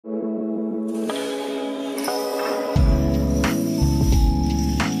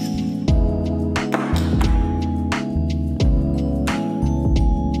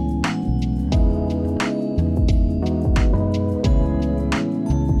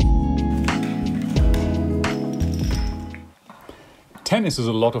Tennis is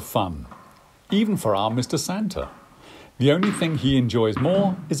a lot of fun, even for our Mr. Santa. The only thing he enjoys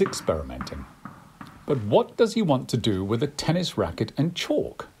more is experimenting. But what does he want to do with a tennis racket and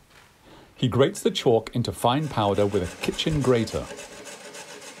chalk? He grates the chalk into fine powder with a kitchen grater.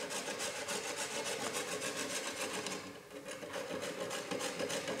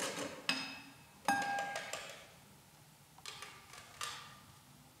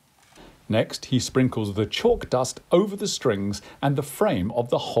 Next, he sprinkles the chalk dust over the strings and the frame of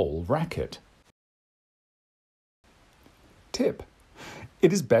the whole racket. Tip: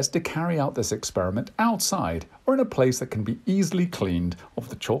 it is best to carry out this experiment outside or in a place that can be easily cleaned of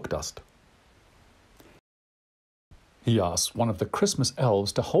the chalk dust. He asks one of the Christmas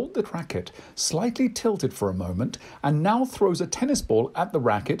elves to hold the racket slightly tilted for a moment and now throws a tennis ball at the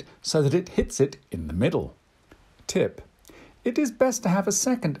racket so that it hits it in the middle. Tip: it is best to have a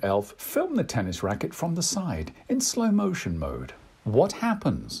second elf film the tennis racket from the side in slow motion mode. What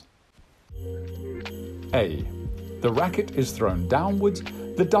happens? A. The racket is thrown downwards.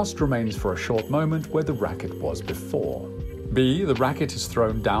 The dust remains for a short moment where the racket was before. B. The racket is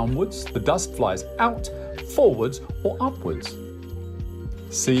thrown downwards. The dust flies out, forwards or upwards.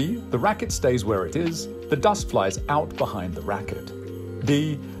 C. The racket stays where it is. The dust flies out behind the racket.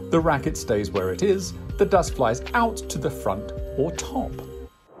 D. The racket stays where it is. The dust flies out to the front or top.